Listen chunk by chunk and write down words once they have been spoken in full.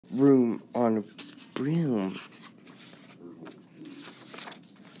room on a broom.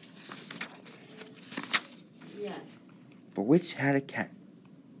 Yes. But which had a cat,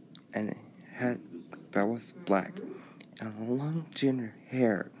 and it had that was black, and long ginger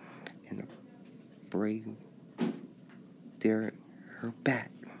hair, and a brave there her back.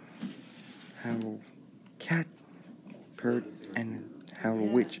 How a cat purred, and how a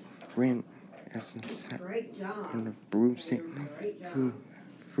witch ran as it sat, Great job. and the broomstick flew,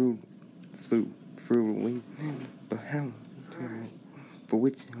 flew, flew away. But how but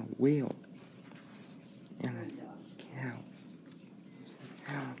which whale and a cow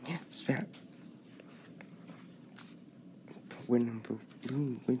spat. But when the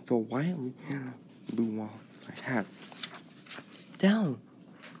blue went so wildly, blew off the hat. Down!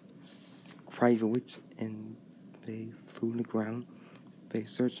 Cried the witch, and they flew to the ground. They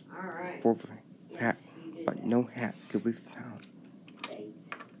searched for the hat, but no hat could be found.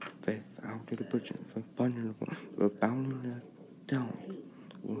 They out of the bushes, the thunder were bounding down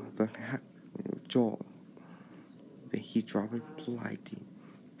with the hat with the jaws. But he dropped it politely.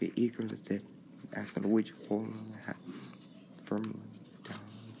 The eagle said, as the witch holding the hat firmly down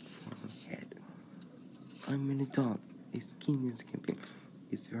on her head. I'm in a dog, as scheme as can be.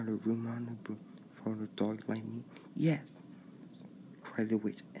 Is there a room on the book for a dog like me? Yes, cried the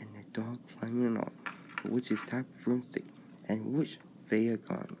witch, and the dog climbing on. The witch's top broomstick, and which they had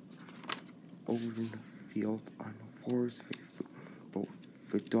gone. Over in the field on the forest they flew, but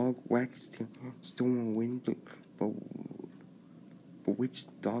the dog waxed him, storm and wind blew, but which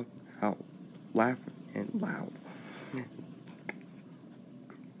dog howled, laughing and loud,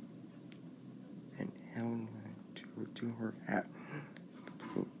 and held to her hat,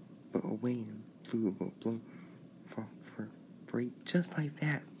 but away and blew for freight just like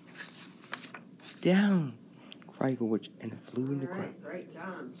that. Down! Cried the witch, and flew in the ground. Great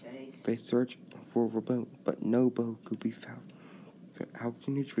job, Chase. They searched for a boat, but no boat could be found. For out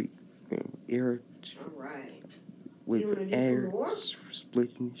in the tree, air with air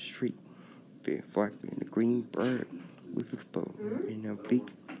splitting the street. They flapped in the green bird with a bow in her beak.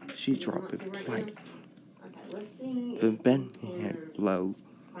 She dropped it like the Ben had blow.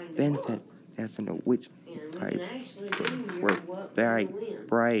 Ben said, as in a witch pipe, were very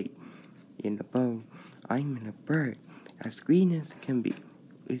bright in the bow. I'm in a bird, as green as can be.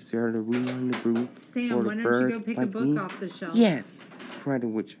 Is there a room on the broom Sam, for why the don't bird you go pick like a book me? off the shelf? Yes, cried the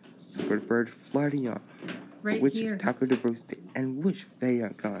witch. So the bird flying on. Right the witch here. is top of the broomstick, and which they are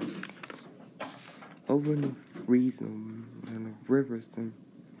gone. Over the trees and the rivers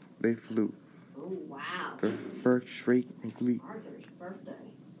they flew. Oh, wow. The bird shrieked and glee, Arthur's birthday.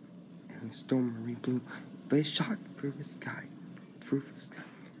 and the storm blew. They shot through the sky,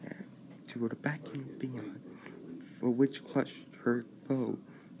 to the back and beyond. The witch clutched her bow,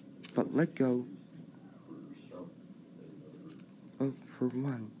 but let go of her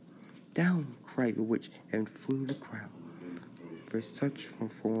one. Down! Cried the witch, and flew the ground. They searched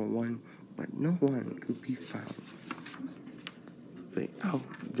for one, but no one could be found. They out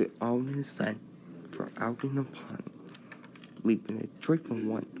in the sun, for out in the pond, leaping a dripping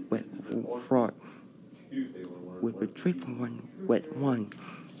one wet frog. With a dripping one wet one,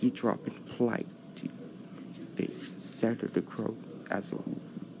 he dropped it polite. They scattered the crow as it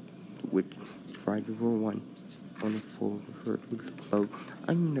would try to roll one on the floor with the cloak.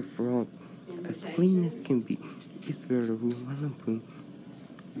 I'm in the frog, as clean as can be. Is there a room on the broom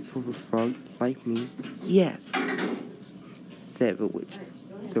for a frog like me? Yes, said the witch.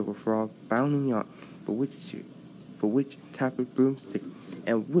 So the frog bounding on, but which type of broomstick,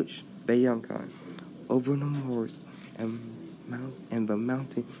 and which they young gone over the moors and the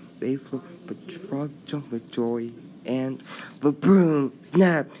mountain they flew, but the frog jumped with joy, and the broom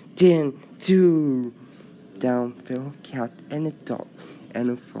snapped in two. Down fell a cat and a dog, and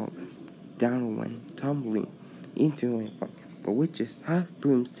a frog down went tumbling into a pond. But witch's half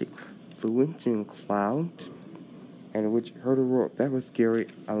broomstick flew into a cloud, and the witch heard a roar that was scary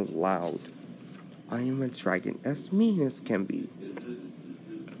and loud. I am a dragon, as mean as can be.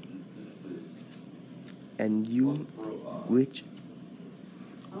 And you, witch,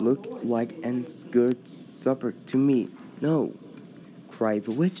 look like an good supper to me. No, cried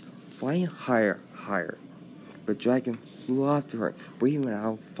the witch, flying higher, higher. The dragon flew after her, breathing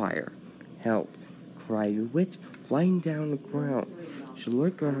out fire. Help, cried the witch, flying down the ground. She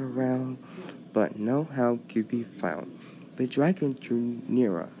looked around, but no help could be found. The dragon drew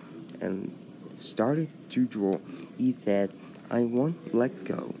nearer and started to draw. He said, I won't let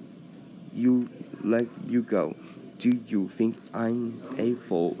go. You let you go. Do you think I'm a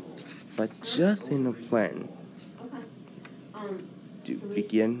fool? But just in a plan. to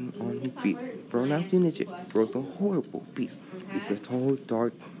begin on his feast. Thrown out in the chest rose a horrible beast. It's a tall,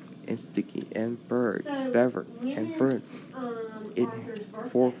 dark, and sticky, and bird, feathered, and furred. It had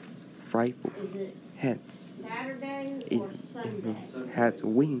 4 frightful heads. It had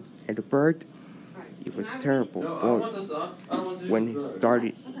wings, and the bird, it was terrible voice. When it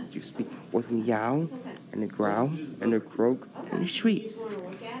started to speak, was a yowl, and a growl, and a croak, and a shriek.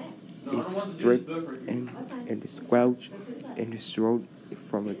 It stripped and it squelched and it strode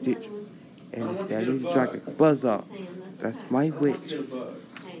from a ditch, and it said to the dragon, "Buzz off, that's my witch."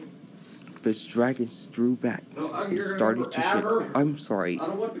 The dragon drew back and started to shake. "I'm sorry.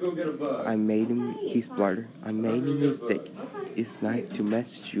 I made him, he spluttered. I made a mistake. It's nice to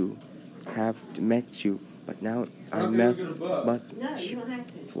mess you, have met you, but now I must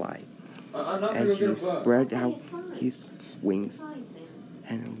fly." And he spread out his wings,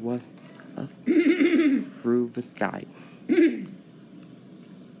 and was up through the sky.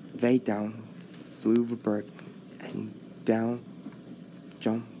 They down flew the bird, and down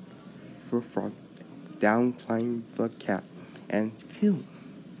jumped the frog, down climbed the cat, and phew,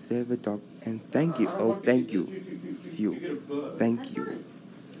 said the dog, and thank you, oh thank you, thank you,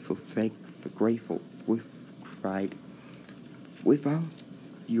 for grateful, we cried. Without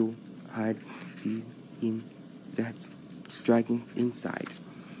you, I'd be in that dragon inside.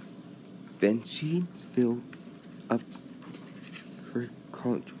 Then she filled up her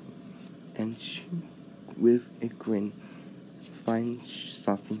coat, and she, with a grin, find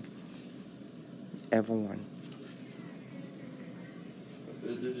something everyone.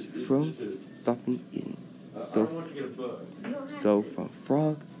 Throw something in. So the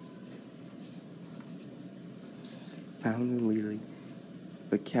frog found the lily,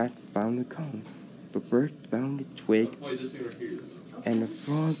 the cat found the cone, the bird found the twig, and the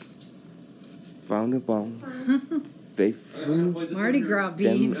frog found the bone. They threw Mardi Gras them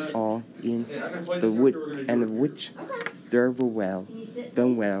beads. all in the wood, and the witch stirred the well,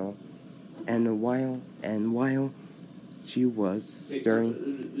 and while she was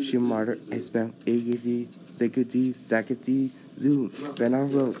stirring, she muttered a spell: "Iggity, ziggity, sackety, zoo." Then I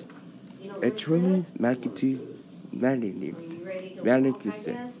rose, a truly magnificent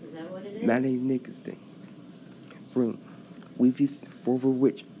Broom, with his for the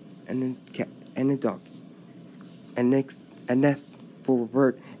witch, and a cat, and a dog, a nest for a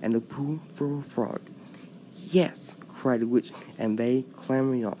bird, and a pool for a frog. "Yes," cried the witch, and they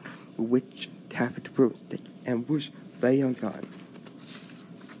clambered on. The witch tapped the broomstick, and whoosh, they are gone.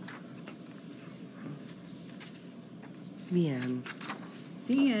 The end.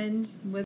 The end.